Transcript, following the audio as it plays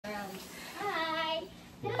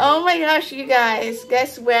Oh my gosh, you guys,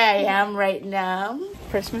 guess where I am right now?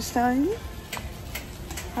 Christmas time.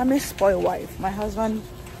 I'm a spoiled wife. My husband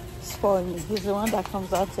spoiled me. He's the one that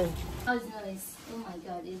comes out to. Oh, nice. Oh my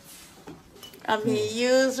god, it's. I'm in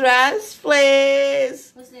Yusra's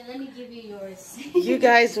place. Muslim, let me give you yours. You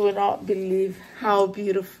guys will not believe how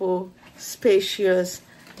beautiful, spacious,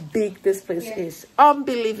 big this place is.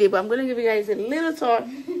 Unbelievable. I'm going to give you guys a little tour.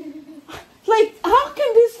 Like, how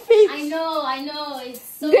can this fit? I know. It's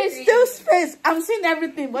so There's crazy. still space. I'm seeing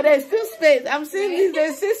everything, but there's still space. I'm seeing this.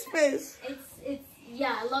 There's still space. It's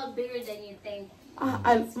yeah, a lot bigger than you think.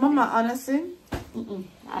 Mama, honestly,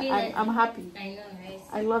 I'm happy. I know, right?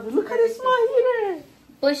 I love it. Look at this small heater.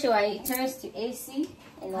 Push away. It turns to AC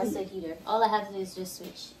and also heater. All I have to do is just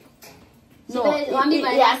switch. No, it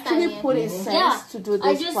actually put a sense to do this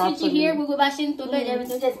I just properly. switch it here. We go back into bed.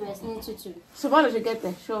 Everything just breast need to. So how did you get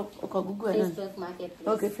there? Show. Okay, Google it. Facebook Marketplace.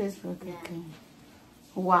 Okay, Facebook. Yeah. Okay.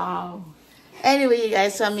 Wow. Anyway, you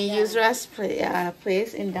guys saw me Yusra's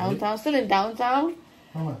place in downtown. Still in downtown.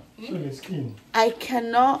 Mama, show the skin. I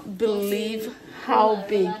cannot believe how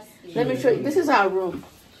big. Let me show you. This is our room.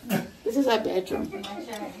 This is our bedroom.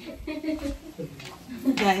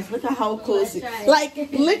 Guys, look at how cozy. Like,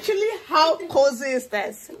 literally, how cozy is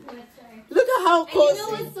this? Look at how cozy. And you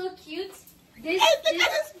know what's so cute? Hey, look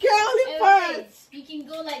at this girly part. You can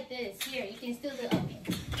go like this. Here, you can still do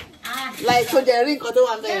up. Like, so the ring got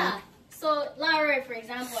one there. Yeah. So, Laura, for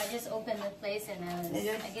example, I just opened the place and I was,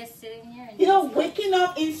 I guess, sitting here. And you know, waking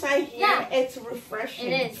up inside here, it's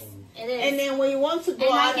refreshing. It is. It is. And then when you want to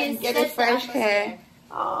go out and get a fresh hair.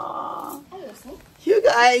 Aww. You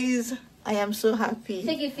guys, I am so happy.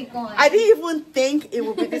 I didn't even think it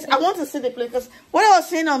would be this. I want to see the place because what I was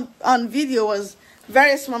saying on video was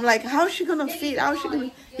very small. I'm like, how is she going to fit? How is she going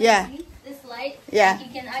to... Yeah. This light, yeah. You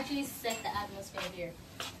can actually set the atmosphere here.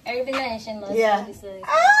 Everything I mentioned last yeah.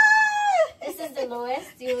 This is the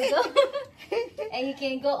lowest you will go. And you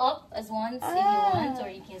can go up as once if you want, or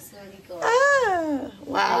you can slowly go up.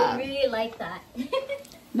 Wow. I really like that.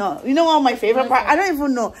 No, you know what my favorite part? I don't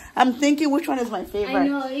even know. I'm thinking which one is my favorite. I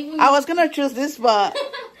know. I was going to choose this, but...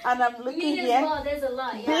 And I'm looking here. Well, there's a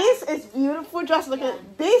lot, yeah. This is beautiful. Just look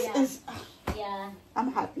at this. Is... Yeah.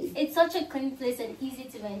 I'm happy. It's such a clean place and easy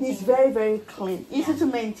to maintain. It's very, very clean. Easy to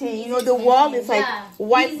maintain. You know, the wall is like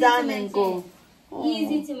wipe down and go. Oh.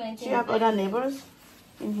 Easy to maintain. Do you have other neighbors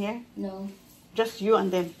in here? No. Just you and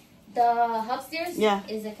them? The upstairs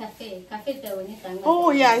is a cafe.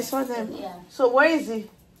 Oh, yeah, I saw them. Yeah. So where is he?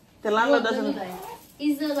 The landlord doesn't...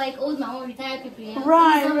 He's like old man, retired people. Yeah?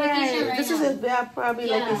 Right. This is probably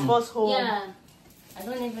like his first home. Yeah. I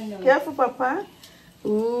don't even know. Careful, Papa.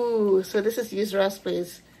 Ooh, so this is Yusra's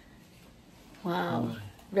place. Wow.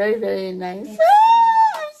 Very, very nice. I'm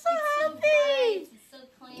so happy. It's so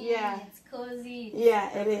clean. Yeah. It's cozy. Yeah,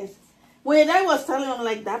 it is. When I was telling him,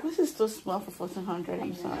 like, that place is too small for 1,400.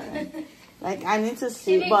 I'm sorry. Like, I need to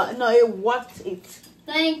see. But no, it worked it.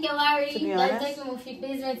 Thank you, Larry. To be honest.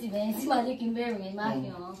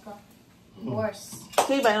 Worse.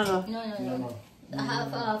 No. I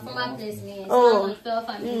have from my place.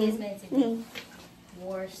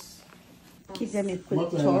 Worse. Keep them in quick What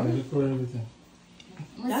tour. everything?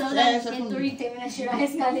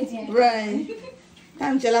 Right.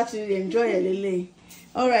 I'm jealous to enjoy it, Lily.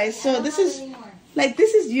 Alright, so this is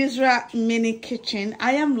Yusra mini kitchen.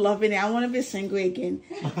 I am loving it. I want to be single again.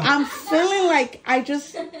 I'm feeling like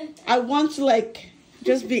I want to like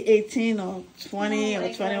just be 18 or 20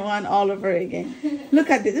 or 21 all over again. Look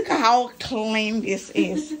at this. Look at how clean this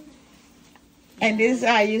is. And these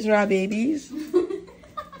are Yusra babies.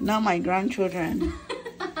 Not my grandchildren.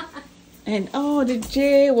 And the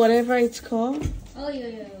J, whatever it's called. Oh,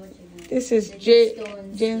 yeah. This is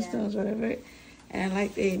Jamestones, whatever. And I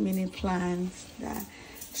like the mini plants.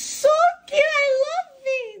 So cute. I love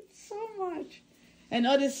it so much. And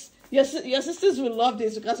all this, your sisters will love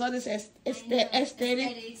this because all this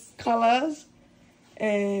aesthetic colors.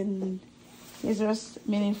 And there's just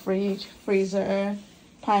mini fridge, freezer,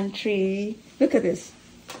 pantry. Look at this.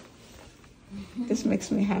 This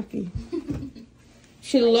makes me happy.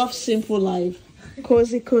 She loves simple life.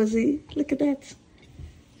 Cozy. Look at that.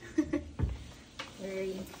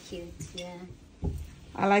 Very cute, yeah.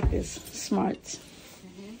 I like this. Smart.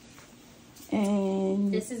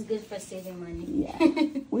 And this is good for saving money. Yeah.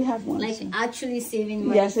 We have one. Like actually saving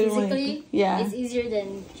money. Yeah, saving physically, money. Yeah. It's easier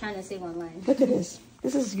than trying to save online. Look at this.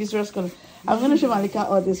 This is Yusra's color. I'm going to show Malika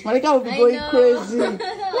all this. Malika will be going crazy. Malika,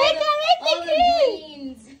 all the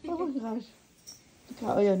greens. Oh my gosh. Look at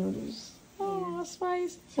all your noodles. Oh,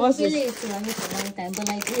 spice. What's this? To run it for a long time, but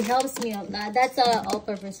like it helps me out. That's a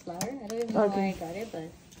all-purpose flour. I don't even know why I got it, but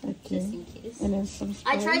Okay. Just in case. And then some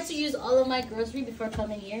I spice. tried to use all of my grocery before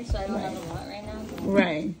coming here, so I don't have a lot right now.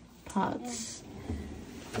 Right. Pots.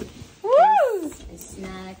 Yeah. Woo!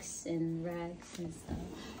 Snacks and rags and stuff.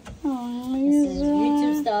 Oh, This is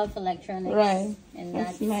YouTube stuff, electronics. Right. And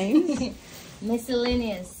that's that's nice.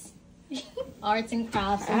 miscellaneous. Arts and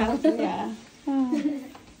crafts. Yeah. Oh.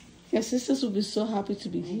 Your sisters will be so happy to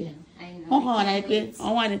be here. I know. Oh, I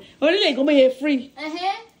want it. What is it? Go be free.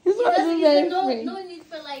 No need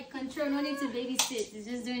for like control, no need to babysit. It's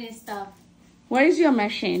just doing his stuff. Where is your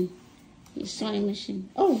machine? Your sewing machine.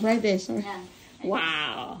 Oh, right there. Sorry. Yeah.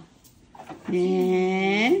 Wow.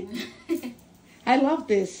 Man. I love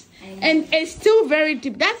this. And it's still very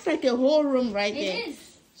deep. That's like a whole room right there. It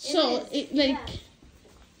is. So,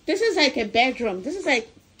 this is like a bedroom. This is like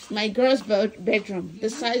my girl's bedroom. The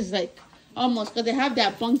size is like almost, because they have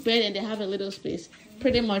that bunk bed and they have a little space.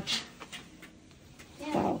 Pretty much.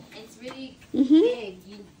 Yeah. Wow. It's really big.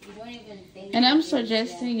 You don't even think. And I'm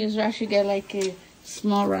suggesting you should get like a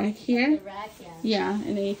small rack here. The rack, Yeah,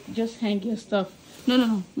 and then you just hang your stuff.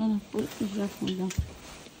 No. Put that one down.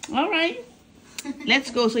 All right. Let's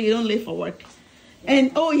go so you don't leave for work.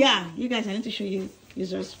 And oh yeah, you guys, I need to show you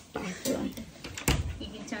Israel's bathroom. You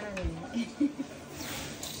can turn on the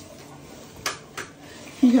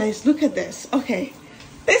You guys, look at this. Okay,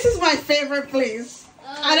 this is my favorite place.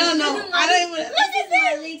 I don't know. I don't even. Look at this.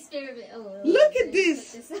 My least favorite. Oh, Look at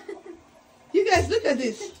this. You guys, look at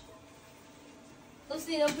this. Guys,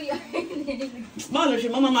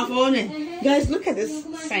 look at this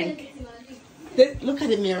sink. Look at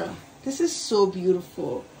the mirror. This is so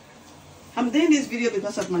beautiful. I'm doing this video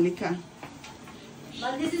because of Malika.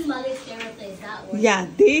 But this is Malik's favorite place. That one. Yeah,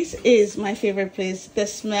 this is my favorite place. The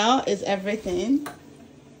smell is everything.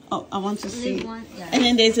 Oh, I want to see. And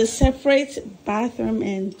then there's a separate bathroom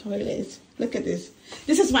and toilet. Look at this.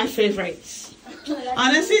 This is my favorite.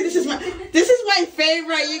 Honestly, this is my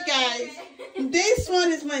favorite, you guys. This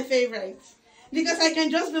one is my favorite because I can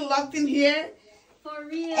just be locked in here. For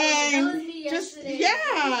real. And that was me just yesterday.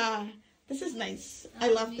 yeah, this is nice. I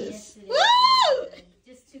love this. Yesterday. Woo!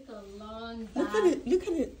 Just took a long bath. Look at it. Look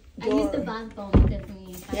at it. I used the bath bomb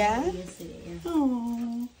definitely. Yeah? Yesterday. Yeah.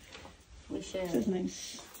 Oh, We should. this is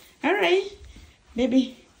nice. All right,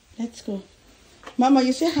 baby, let's go. Mama,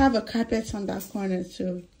 you still have a carpet on that corner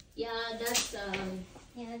too. Yeah, that's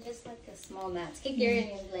just like a small mat. Keep carrying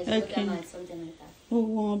it like yoga mat, something like that.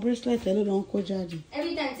 Oh, bracelet, I don't go judge.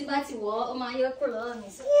 Every time Tibati walk, oh my, you're cool.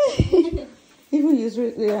 Even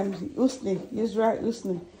Usni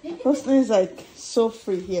is like so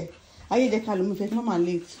free here. I need to call him if I'm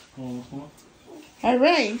late. All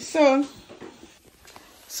right, so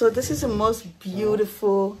this is the most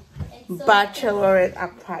beautiful bachelorette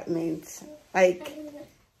apartment. Like,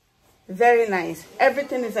 very nice.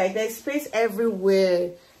 Everything is like, there's space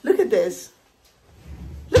everywhere. Look at this.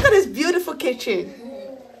 Look at this beautiful kitchen.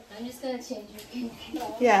 I'm just gonna change your kitchen.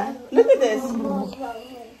 Yeah, look at this.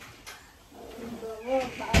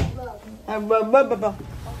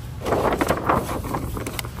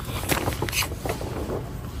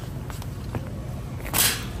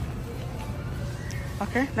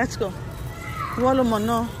 Okay, let's go.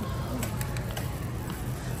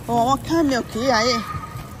 Oh, what kind of milk here?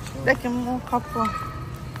 Like a more couple.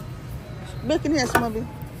 Bacon here, maybe.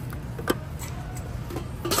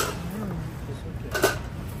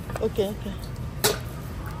 Okay.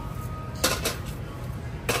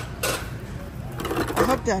 I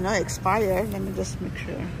hope they're not expired. Let me just make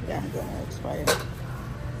sure. Yeah, they're not expired.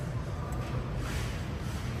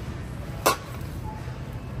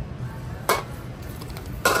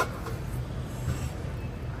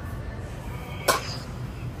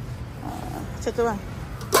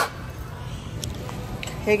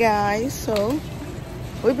 Hey guys, so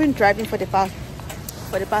we've been driving for the past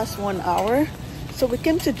 1 hour. So we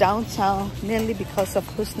came to downtown mainly because of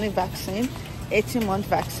Husni vaccine, 18-month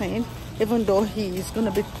vaccine. Even though it's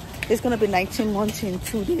gonna be 19 months in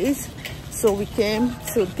 2 days. So we came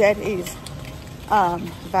to get his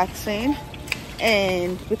vaccine,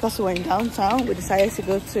 and because we were in downtown, we decided to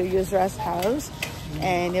go to Yusra's house,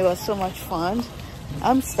 and it was so much fun.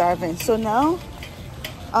 I'm starving, so now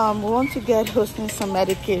we want to get Husni some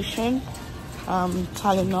medication,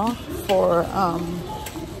 Tylenol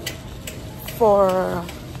for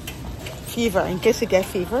fever, in case he get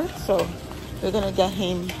fever. So we're gonna get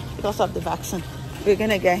him, because of the vaccine, we're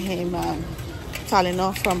gonna get him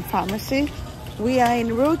Tylenol from pharmacy. We are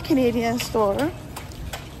in Road Canadian store, in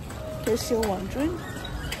case you're wondering.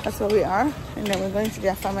 That's where we are, and then we're going to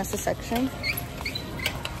their pharmacy section.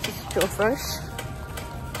 This is Joe Fresh.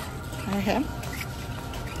 Right here.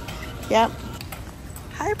 Yep.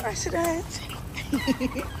 Hi, President.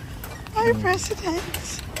 Hi, President.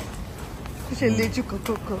 Which is legit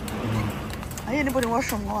cocoa. Are anybody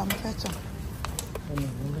washroom? Oh, I'm better.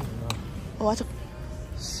 What?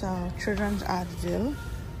 So, children's Advil.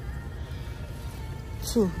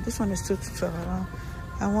 2. This one is 2 to 12.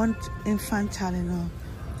 I want infant Tylenol.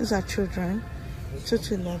 These are children. 2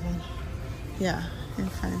 to 11. Yeah,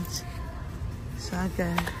 infants. So I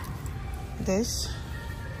get this.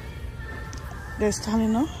 There's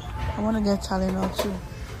Tylenol. I want to get Tylenol too.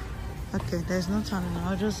 Okay, there's no Tylenol.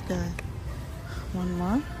 I'll just get one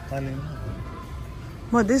more. Tylenol.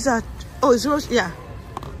 But these are, oh, zero, yeah.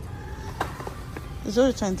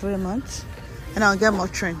 0 to 23 months. And I'll get more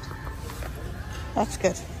trained. That's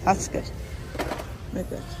good. That's good. Very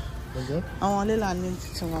good. Okay. I want to land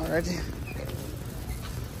tomorrow already.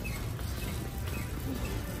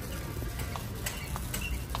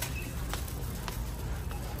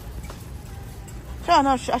 Sure,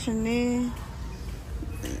 no, actually,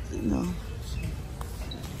 no.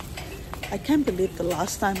 I can't believe the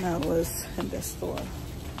last time I was in the store.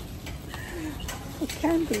 I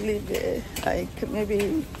can't believe it. Like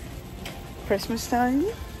maybe Christmas time.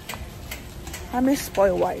 I'm a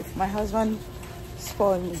spoiled wife. My husband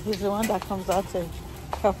spoiled me. He's the one that comes out to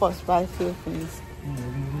help us buy few things.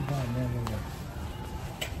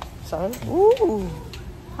 Sorry? Ooh,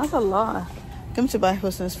 that's a lot. Come to buy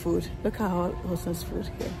Hosn's food. Look at how Hosn's food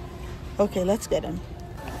here. Okay, let's get him.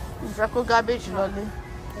 Draco garbage, lolly.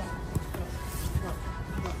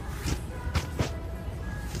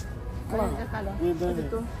 Could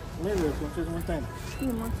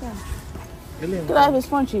I have a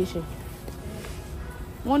sponge issue?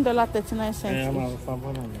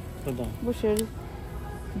 $1.39. Busheri.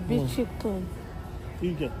 Big chicken.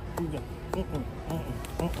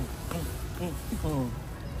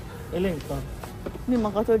 Me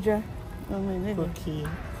makato je. No, me need it.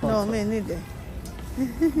 No, me need it.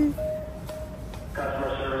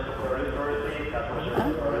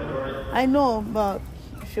 I know, but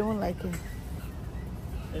she won't like it.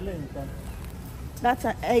 That's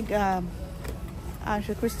an egg,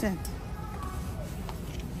 Asha Christian.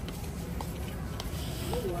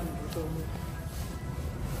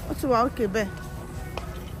 What's about okay, Ben?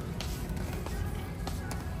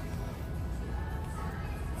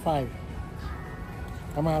 $5.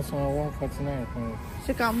 I'm asking $149.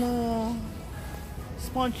 She can more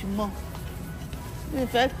sponge more.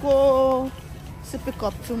 If I go pick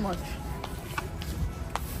up too much.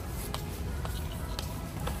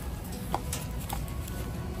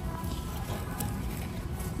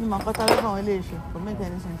 You might cut out on relation. Don't make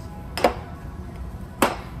any sense.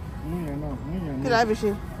 Could I be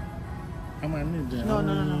sure? I'm gonna need that.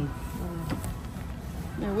 No.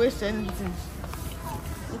 You waste anything.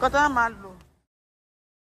 You got a man low.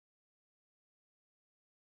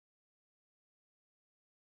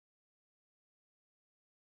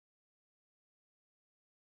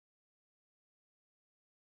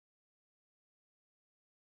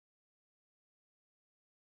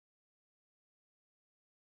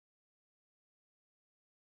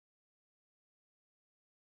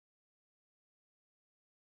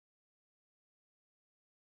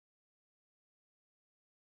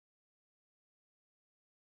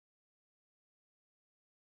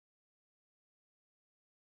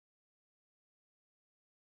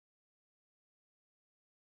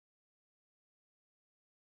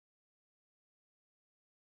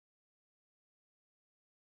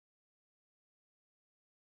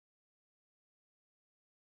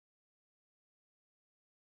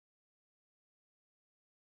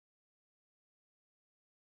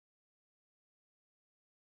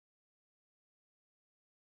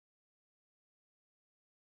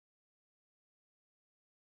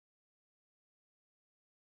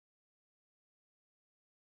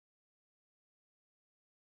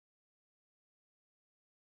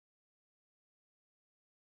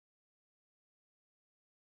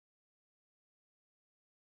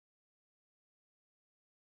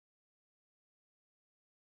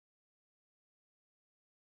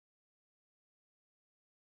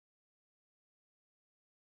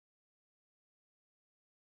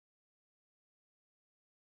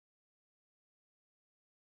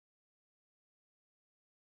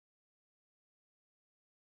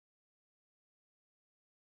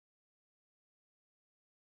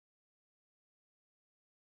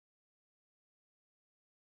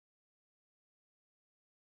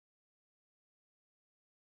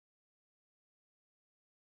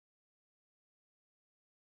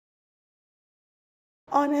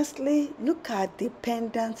 Honestly, look at the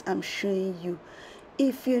pendants I'm showing you.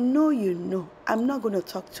 If you know, you know. I'm not going to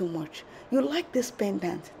talk too much. You like this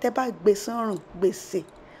pendant? Teba gbesorun gbese.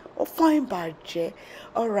 Oh, fine budget.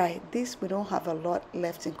 All right, this we don't have a lot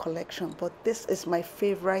left in collection, but this is my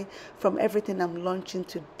favorite from everything I'm launching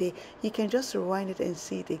today. You can just rewind it and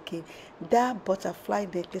see it again. That butterfly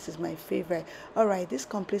necklace is my favorite. All right, this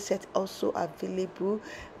complete set also available.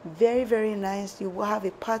 Very, very nice. You will have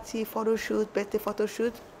a party photo shoot, birthday photo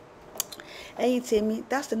shoot. And you tell me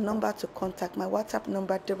that's the number to contact, my WhatsApp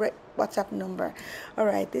number, direct WhatsApp number. All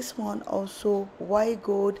right, this one also white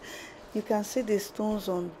gold. You can see the stones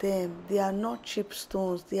on them. They are not cheap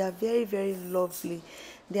stones. They are very, very lovely.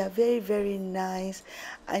 They are very, very nice,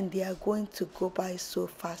 and they are going to go by so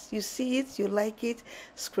fast. You see it, you like it,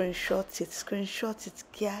 screenshot it,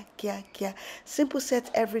 kia, kia, kia. Simple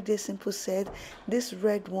set, everyday simple set. This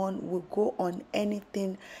red one will go on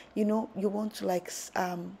anything, you know, you want to like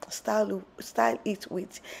style it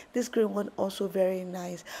with. This green one also very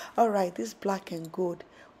nice. All right, this black and gold,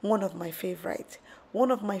 one of my favorite. One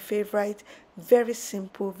of my favorite, very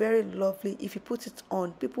simple, very lovely. If you put it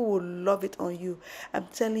on, people will love it on you. I'm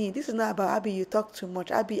telling you, this is not about Abby, you talk too much.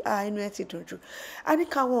 Abby, I know it, don't you? And it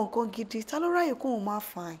can't get it. Talora, you can't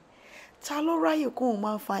fine. Talora, you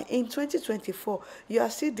can't fine. In 2024, you are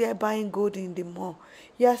still there buying gold in the mall.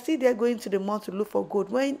 You are still there going to the mall to look for gold.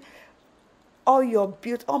 When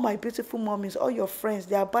all my beautiful mommies, all your friends,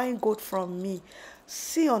 they are buying gold from me.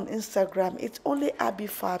 See on Instagram, it's only Abby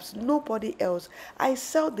Fabs, nobody else. I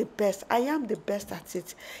sell the best. I am the best at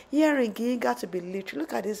it. Earring, you got to be literally.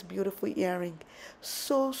 Look at this beautiful earring.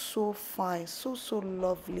 So fine, so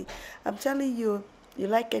lovely. I'm telling you, you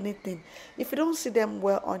like anything. If you don't see them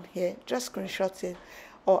well on here, just screenshot it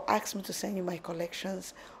or ask me to send you my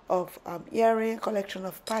collections of earring, collection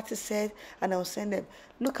of party set, and I'll send them.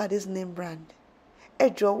 Look at this name brand.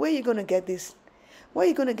 Hey Joe, where are you going to get this? Where are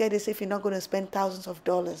you going to get this if you're not going to spend thousands of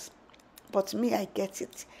dollars? But me, I get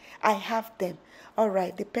it. I have them. All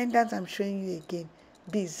right, the pendants I'm showing you again.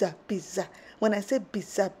 Bizarre. When I say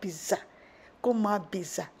bizarre, come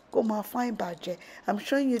on, fine budget. I'm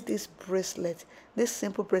showing you this bracelet, this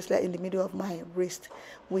simple bracelet in the middle of my wrist.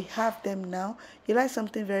 We have them now. You like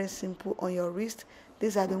something very simple on your wrist?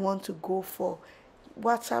 These are the ones to go for.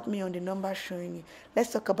 WhatsApp me on the number showing you.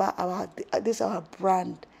 Let's talk about our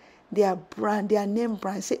brand. Their name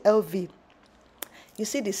brand. Say LV. You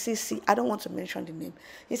see the CC. I don't want to mention the name.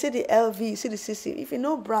 You see the LV. You see the CC. If you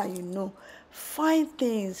know brand, you know. Find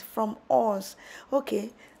things from us. Okay.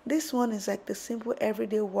 This one is like the simple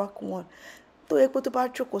everyday work one. They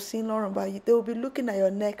will be looking at your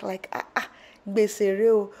neck like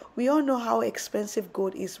we all know how expensive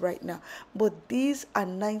gold is right now, but these are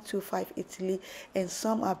 925 Italy, and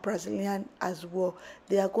some are Brazilian as well.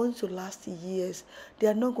 They are going to last years. They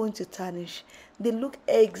are not going to tarnish. They look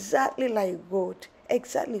exactly like gold.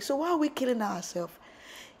 Exactly. So why are we killing ourselves?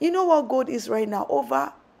 You know what gold is right now?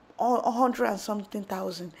 Over 100 and something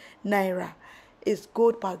thousand naira is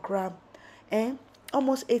gold per gram, and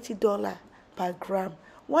almost $80 per gram.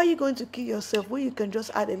 Why are you going to kill yourself when you can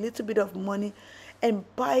just add a little bit of money and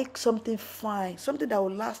buy something fine, something that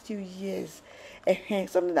will last you years?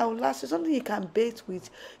 Something that will last you, something you can bathe with,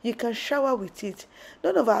 you can shower with it.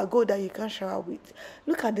 None of our gold that you can shower with.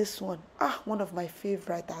 Look at this one. One of my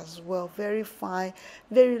favorite as well. Very fine,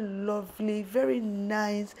 very lovely, very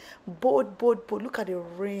nice. Bold. Look at the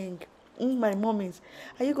ring. My mommies,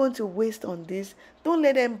 are you going to waste on this? Don't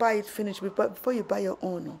let them buy it finished before you buy your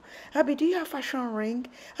own. Abby, do you have fashion ring?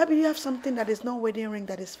 Abby, do you have something that is not wedding ring,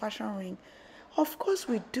 that is fashion ring? Of course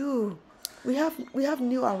we do. We have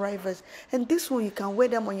new arrivals, and this one you can wear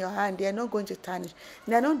them on your hand. They are not going to tarnish.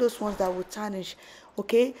 They are not those ones that will tarnish.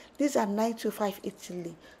 Okay, these are 925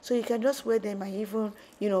 Italy, so you can just wear them and even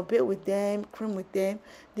bake with them, cream with them.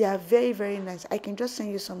 They are very, very nice. I can just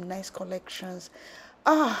send you some nice collections.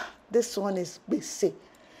 This one is busy.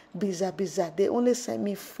 Bizarre. They only sent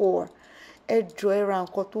me 4. Enjoy around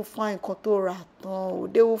koto fine, koto raton.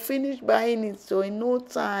 They will finish buying it so in no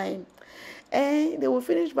time. They will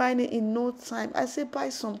finish buying it in no time. I say buy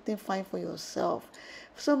something fine for yourself.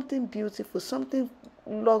 Something beautiful, something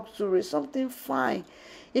luxury, something fine.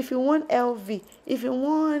 If you want LV, if you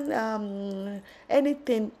want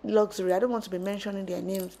anything luxury, I don't want to be mentioning their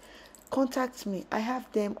names. Contact me. I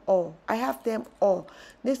have them all.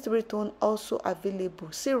 This 3-tone also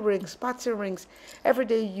available. See rings, party rings,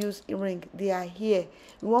 everyday use ring. They are here.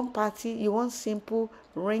 You want party, you want simple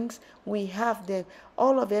rings, we have them.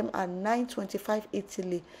 All of them are 925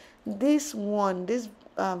 Italy. This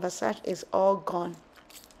Versace is all gone.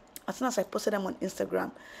 As soon as I posted them on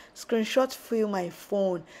Instagram, screenshot fill my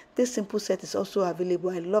phone. This simple set is also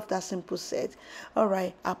available. I love that simple set. All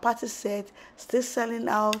right, our party set still selling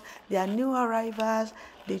out. They are new arrivals.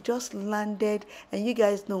 They just landed, and you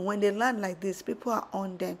guys know when they land like this, people are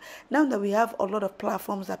on them. Now that we have a lot of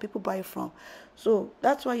platforms that people buy from, so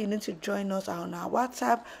that's why you need to join us on our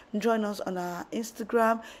WhatsApp, join us on our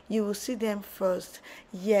Instagram. You will see them first.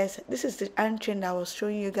 Yes, this is the hand chain that I was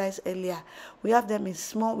showing you guys earlier. We have them in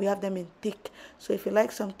small, we have them in thick. So if you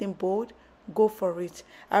like something bold, go for it.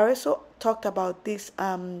 I also talked about this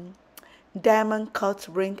diamond cut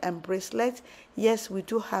ring and bracelet. Yes, we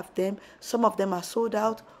do have them. Some of them are sold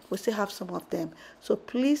out. We still have some of them. So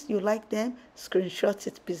please, you like them, screenshot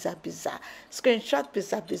it. Bizarre. Screenshot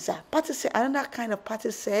bizarre. Party set, another kind of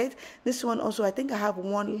party set. This one also, I think I have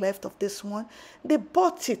one left of this one. They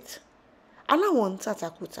bought it. Aláwọn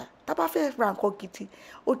tàtàkùtà tábà fẹ́ ra nǹkan gidi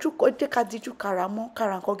ojú kò jẹ́ ká díjú kára mọ́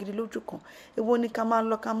kára nǹkan gidi lójú kan èwo ni ká máa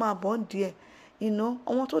lọ ká máa bọ̀ ń díẹ̀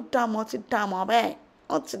àwọn tó dààmú ti dààmú bẹ́ẹ̀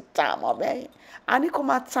wọ́n ti dààmú bẹ́ẹ̀ àní kò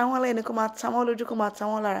máa ta wọ́n lẹ́ni kò máa ta wọ́n lójú kò máa ta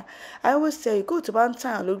wọ́n lára. I always tell you gold tó bá ń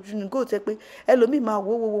tàn lójú ni gold tẹ́ pé ẹlòmíì máa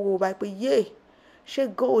wò báyìí pé yéè ṣé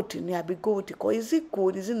gold ni àbí gold kọ́, is it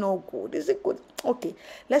gold, is it not gold, is it gold? Okay,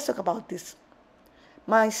 let's talk about this.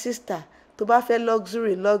 My sister, tó bá fẹ́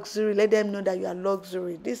luxury, let them know that you are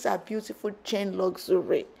luxury. These are beautiful chain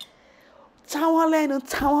luxury. Táwọn lẹ́nu,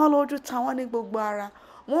 táwọn lójú, táwọn ní gbogbo ara.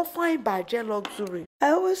 Wọ́n fún ìbàjẹ́ luxury. I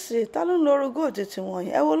always say, ta ló ń lo gold tí wọ́n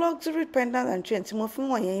yẹn? Ẹ wo luxury pendant and chain tí mo fún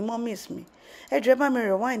wọ́n yẹn, ìmọ̀ miss mi. Ẹ jọ̀ọ́ bá mi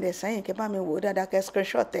rewind ẹ̀ sẹ́yìn kẹ́ bá mi wò dáadáa kẹ́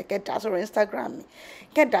screenshot ẹ̀ kẹ́ dá sórí Instagram mi.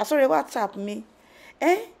 Kẹ́ dá sórí WhatsApp mi.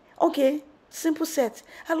 Okay. Simple set.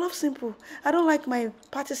 I love simple. I don't like my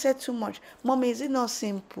party set too much. Mommy, is it not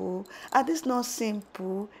simple? Are this not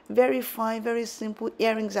simple? Very fine, very simple.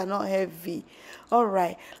 Earrings are not heavy. All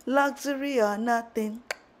right. Luxury or nothing.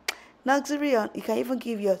 Luxury or you can even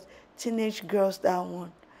give your teenage girls that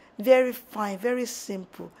one. Very fine, very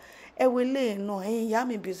simple. Ẹ wo lè no, ìyá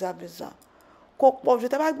mi bizarre. Kò pọ̀ jù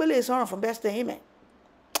tẹ́ bá gbélé sọ̀rọ̀ fún best day me.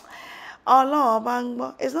 Ọlọ́run bá ń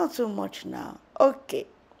gbọ́. It's not too much now. Okay.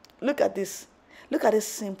 Look at this. Look at this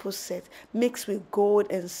simple set mixed with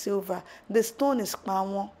gold and silver. The stone is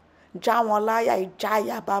pawon. Jawon láyà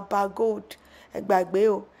ìjáyà bàbá gold. Ẹ gbàgbé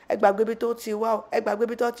o. Ẹ gbàgbé bí tó ti wá o. Ẹ gbàgbé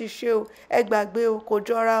bí tó ti ṣe o. Ẹ gbàgbé o. Kò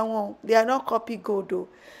jọra wọn. They are not copy gold o.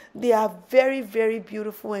 They are very, very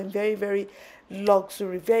beautiful and very, very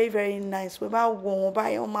luxury. Very, very nice. Wọ́n bá wò wọ́n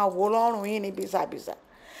báyìí wọ́n máa wò lọ́rùn yín ní bizarre.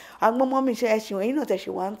 Àwọn ọmọ mi ṣe ẹṣin wọ̀nyí náà tẹ̀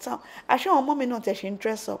ṣe wá ń tàn. Àṣé àwọn ọmọ mi náà tẹ̀ ṣe ń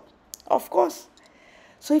dress up. Of course.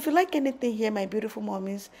 So if you like anything here, my beautiful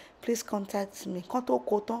mommies, please contact me.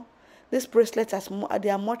 These bracelets they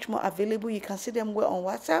are much more available. You can see them well on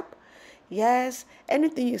WhatsApp. Yes,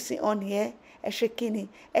 anything you see on here, shekini,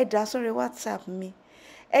 that's on WhatsApp me.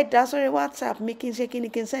 That's on WhatsApp me.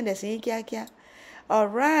 Can send us in. All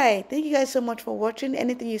right, thank you guys so much for watching.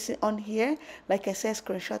 Anything you see on here, like I said,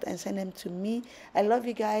 screenshot and send them to me. I love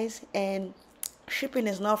you guys, and shipping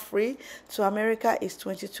is not free. To America is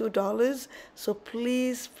 $22. So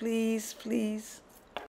please